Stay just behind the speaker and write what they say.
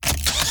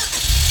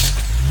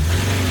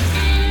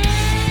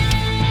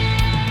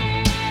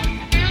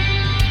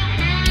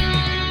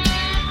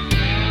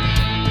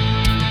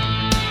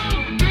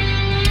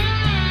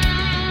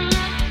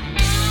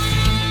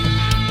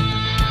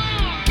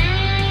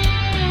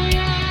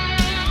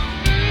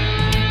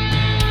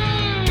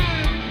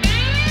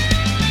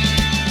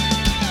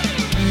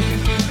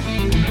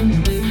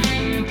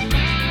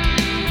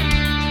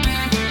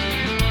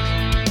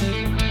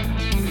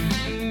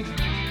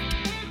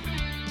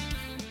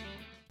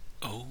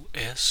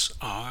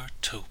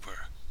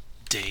OSR-tober,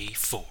 Day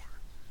 4.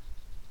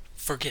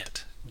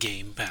 Forget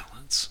game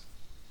balance.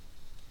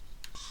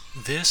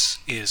 This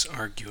is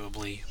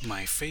arguably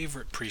my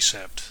favorite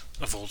precept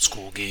of old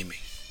school gaming,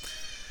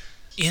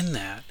 in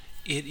that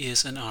it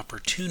is an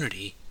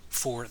opportunity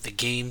for the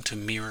game to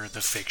mirror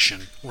the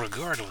fiction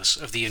regardless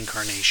of the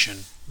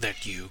incarnation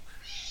that you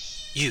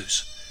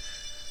use.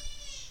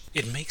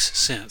 It makes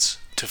sense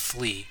to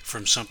flee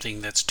from something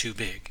that's too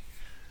big.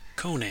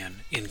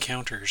 Conan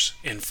encounters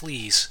and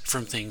flees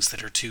from things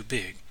that are too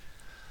big.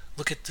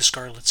 Look at the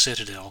Scarlet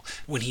Citadel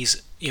when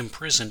he's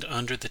imprisoned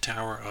under the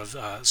tower of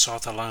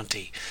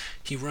Sothalanti.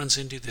 He runs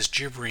into this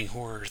gibbering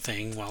horror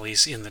thing while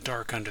he's in the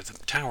dark under the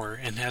tower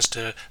and has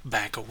to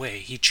back away.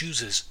 He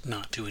chooses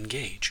not to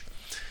engage.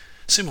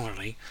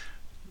 Similarly,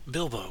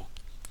 Bilbo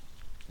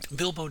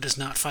does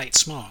not fight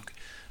Smaug.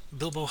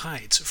 Bilbo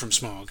hides from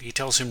Smaug. He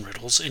tells him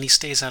riddles and he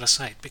stays out of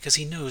sight because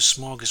he knows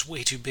Smaug is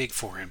way too big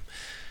for him.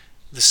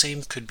 The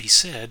same could be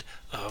said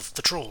of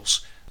the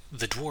trolls.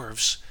 The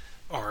dwarves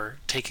are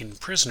taken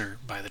prisoner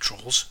by the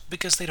trolls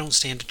because they don't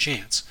stand a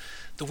chance.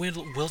 The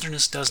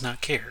wilderness does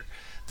not care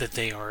that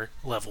they are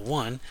level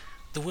 1.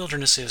 The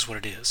wilderness is what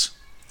it is.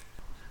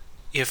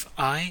 If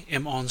I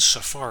am on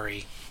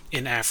safari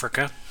in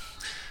Africa,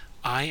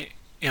 I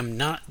am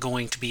not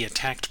going to be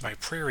attacked by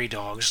prairie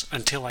dogs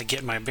until I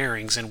get my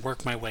bearings and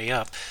work my way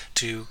up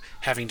to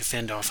having to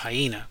fend off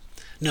hyena.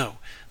 No,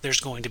 there's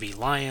going to be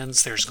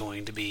lions, there's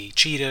going to be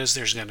cheetahs,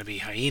 there's going to be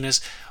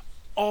hyenas,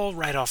 all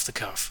right off the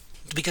cuff,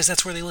 because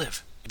that's where they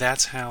live.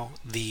 That's how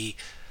the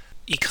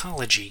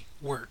ecology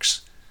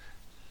works.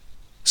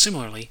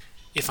 Similarly,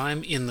 if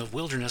I'm in the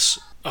wilderness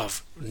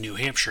of New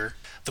Hampshire,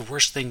 the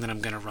worst thing that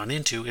I'm going to run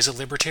into is a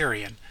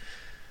libertarian.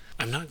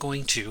 I'm not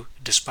going to,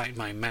 despite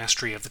my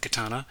mastery of the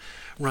katana,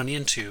 run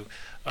into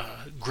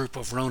a group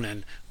of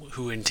Ronin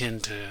who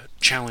intend to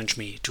challenge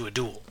me to a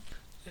duel.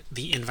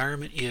 The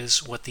environment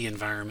is what the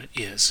environment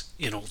is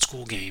in old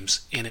school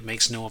games, and it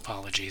makes no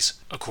apologies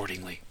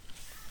accordingly.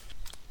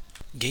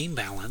 Game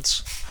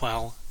balance,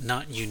 while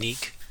not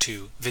unique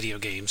to video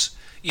games,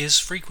 is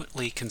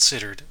frequently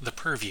considered the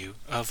purview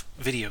of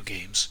video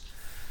games.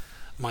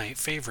 My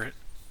favorite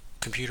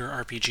computer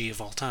RPG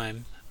of all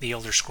time, The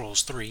Elder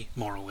Scrolls III: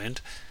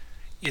 Morrowind,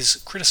 is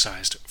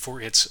criticized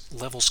for its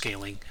level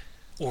scaling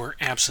or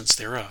absence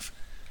thereof.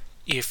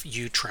 If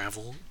you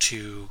travel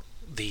to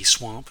the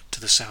swamp to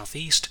the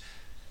southeast,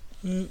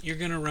 you're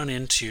going to run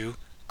into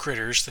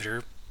critters that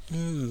are,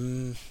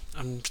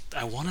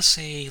 I want to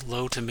say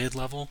low to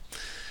mid-level.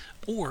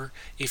 Or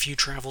if you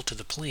travel to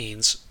the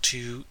plains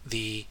to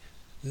the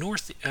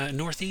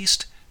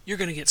northeast, you're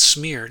going to get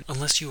smeared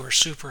unless you are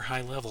super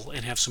high level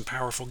and have some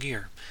powerful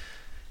gear.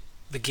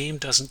 The game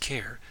doesn't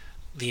care.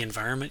 The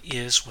environment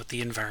is what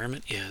the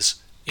environment is,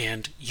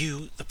 and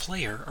you, the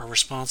player, are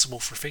responsible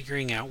for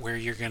figuring out where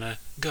you're going to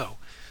go.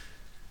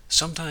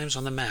 Sometimes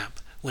on the map,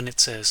 when it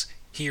says,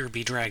 "Here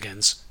be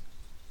dragons,"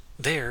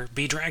 there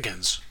be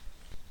dragons.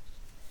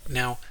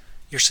 Now,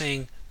 you're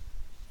saying,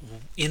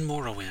 in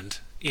Morrowind,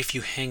 if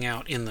you hang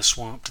out in the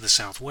swamp to the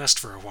southwest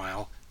for a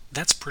while,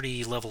 that's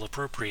pretty level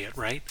appropriate,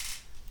 right?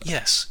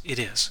 Yes, it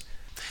is.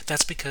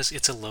 That's because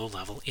it's a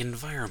low-level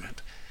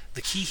environment.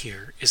 The key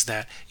here is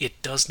that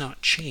it does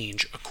not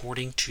change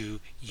according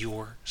to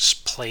your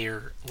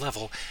player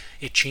level.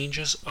 It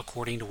changes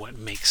according to what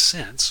makes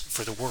sense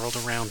for the world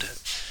around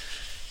it.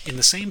 In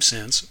the same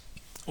sense,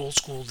 old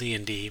school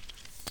D&D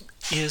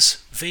is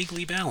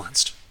vaguely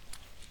balanced.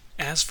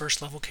 As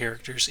first level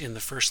characters in the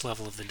first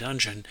level of the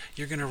dungeon,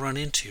 you're going to run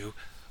into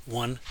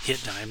 1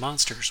 hit die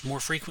monsters more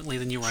frequently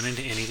than you run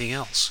into anything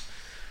else.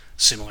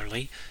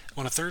 Similarly,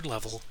 on a third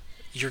level,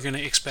 you're going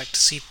to expect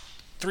to see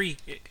 3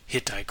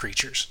 hit die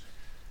creatures.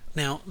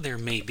 Now, there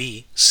may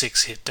be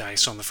 6 hit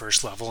dice on the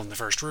first level in the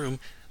first room.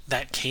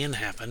 That can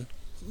happen.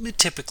 It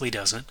typically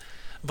doesn't.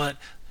 But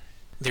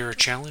there are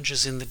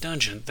challenges in the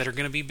dungeon that are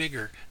going to be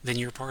bigger than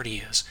your party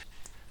is.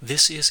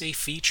 This is a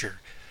feature.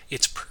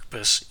 Its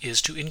purpose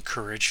is to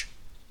encourage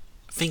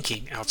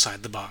thinking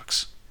outside the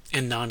box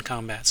and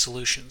non-combat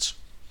solutions.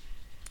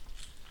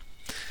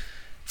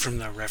 From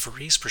the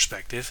referee's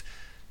perspective,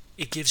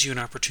 it gives you an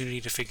opportunity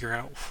to figure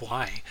out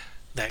why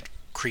that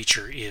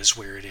creature is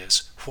where it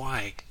is.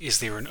 Why is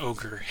there an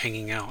ogre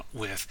hanging out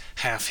with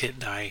half-hit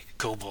die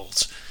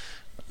kobolds?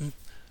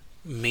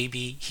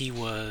 Maybe he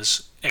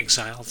was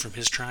exiled from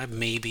his tribe.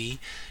 Maybe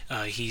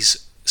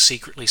he's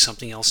secretly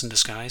something else in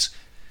disguise.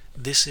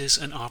 This is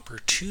an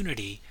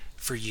opportunity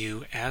for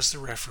you as the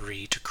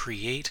referee to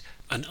create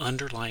an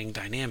underlying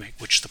dynamic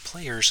which the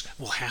players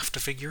will have to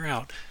figure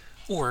out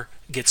or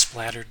get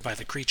splattered by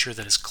the creature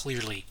that is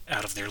clearly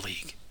out of their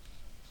league.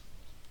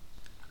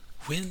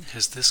 When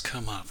has this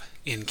come up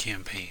in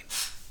campaign?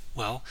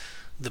 Well,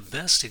 the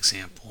best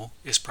example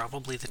is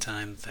probably the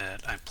time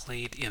that I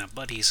played in a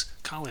buddy's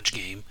college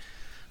game,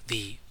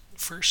 the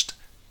first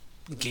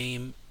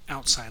game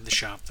outside the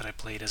shop that I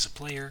played as a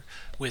player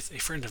with a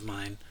friend of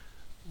mine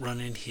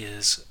running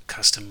his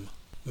custom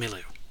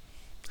milieu.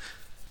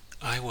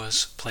 I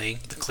was playing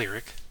the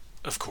cleric,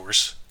 of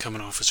course,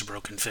 coming off as a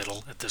broken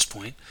fiddle at this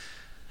point,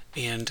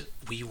 and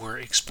we were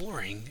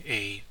exploring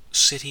a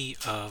city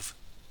of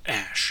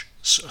ash,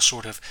 a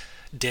sort of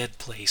dead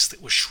place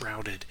that was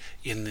shrouded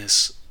in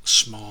this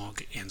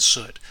smog and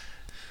soot.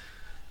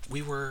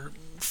 We were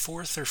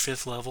 4th or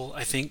 5th level.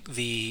 I think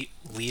the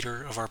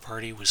leader of our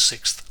party was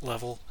 6th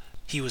level.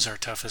 He was our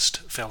toughest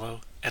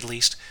fellow, at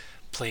least,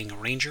 playing a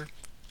ranger.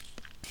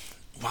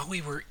 While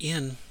we were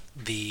in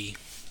the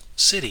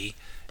city,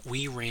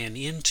 we ran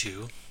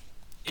into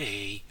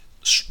a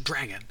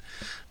dragon,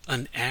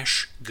 an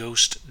ash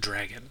ghost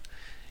dragon.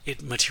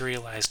 It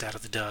materialized out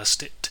of the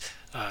dust. It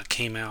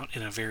came out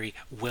in a very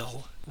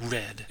well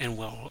read and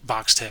well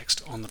box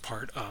text on the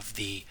part of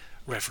the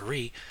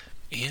referee,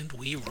 and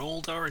we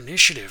rolled our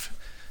initiative.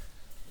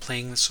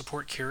 Playing the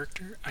support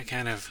character, I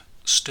kind of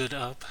stood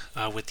up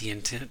with the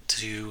intent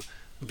to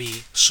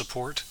be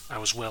support. I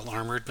was well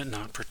armored, but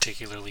not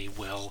particularly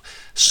well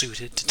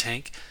suited to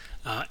tank.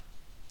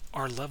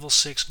 Our level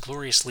 6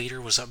 glorious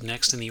leader was up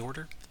next in the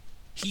order.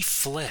 He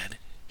fled.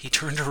 He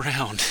turned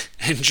around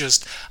and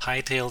just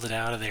hightailed it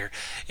out of there.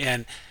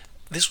 And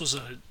this was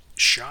a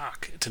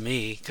shock to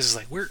me, because it's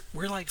like,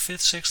 we're like 5th,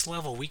 6th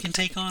level. We can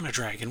take on a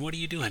dragon. What are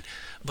you doing?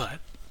 But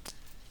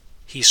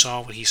he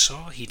saw what he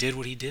saw. He did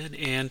what he did,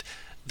 and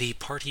the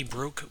party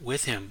broke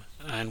with him,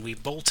 and we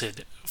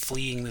bolted,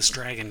 fleeing this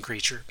dragon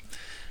creature.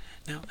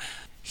 Now,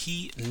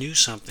 he knew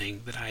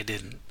something that I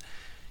didn't.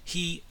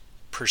 He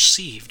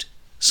perceived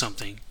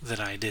something that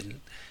I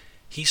didn't.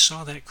 He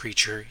saw that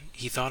creature,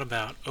 he thought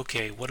about,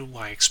 okay, what do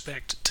I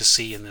expect to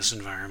see in this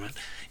environment?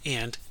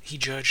 And he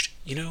judged,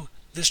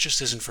 this just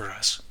isn't for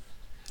us.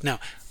 Now,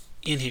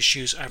 in his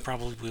shoes, I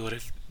probably would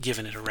have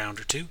given it a round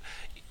or two,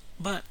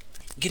 but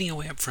getting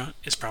away up front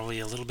is probably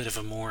a little bit of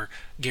a more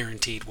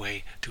guaranteed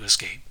way to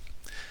escape.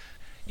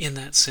 In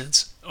that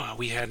sense,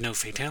 we had no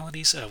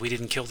fatalities, we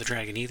didn't kill the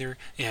dragon either,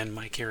 and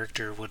my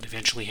character would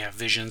eventually have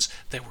visions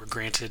that were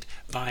granted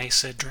by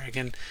said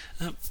dragon.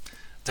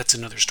 That's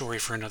another story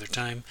for another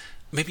time.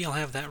 Maybe I'll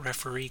have that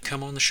referee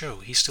come on the show.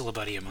 He's still a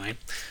buddy of mine.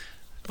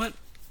 But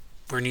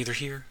we're neither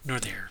here nor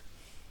there.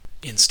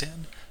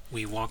 Instead,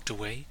 we walked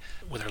away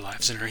with our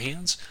lives in our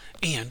hands,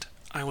 and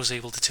I was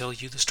able to tell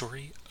you the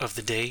story of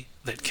the day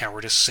that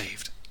cowardice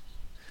saved.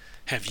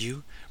 Have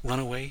you run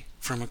away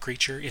from a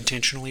creature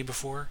intentionally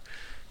before?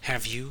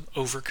 Have you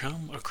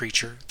overcome a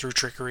creature through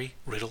trickery,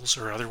 riddles,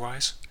 or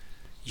otherwise?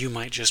 You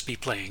might just be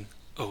playing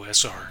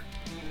OSR.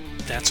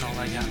 That's all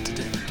I got to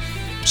do.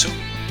 So,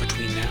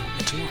 between now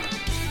and tomorrow,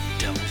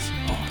 delve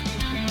on.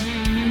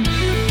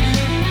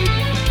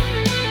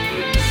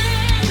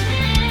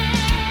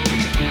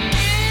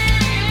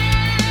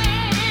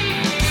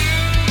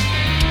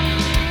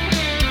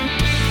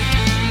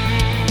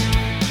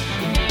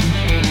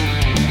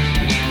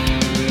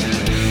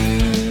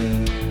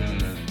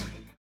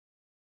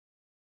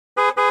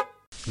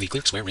 The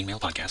Clear Square Ring Mail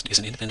Podcast is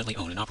an independently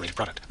owned and operated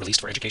product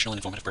released for educational and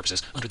informative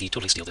purposes under the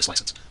Totally Steal This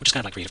license, which is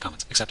kind of like Creative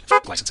Commons, except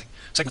licensing.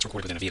 Segments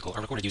recorded within a vehicle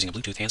are recorded using a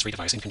Bluetooth hands-free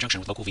device in conjunction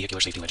with local vehicular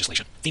safety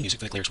legislation. Theme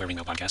music for the Clear Square Ring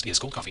Mail Podcast is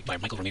Gold Coffee by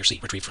Michael Vermeer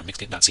C., retrieved from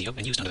Mixkit.co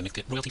and used under the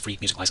Mixkit royalty-free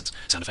music license.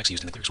 Sound effects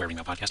used in the Clear Square Ring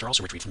Mail Podcast are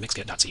also retrieved from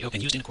Mixkit.co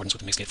and used in accordance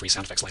with the Mixkit free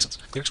sound effects license.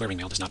 Clear Square Ring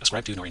Mail does not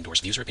ascribe to nor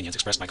endorse views or opinions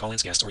expressed by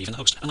call-ins, guests, or even the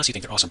host, unless you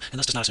think they're awesome, and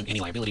thus does not assume any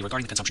liability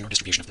regarding the consumption or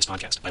distribution of this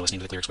podcast. By listening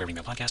to the Clear Square Ring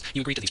Mail Podcast,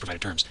 you agree to these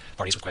provided terms.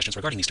 Parties with questions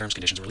regarding these terms,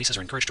 conditions, or releases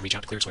are encouraged to reach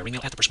out to Clear Square Ring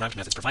Mail at the prescribed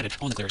methods provided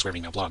on the Clear Square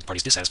Ring Mail blog.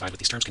 Parties dissatisfied with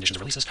these terms, conditions, or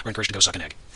releases are encouraged to go suck an egg.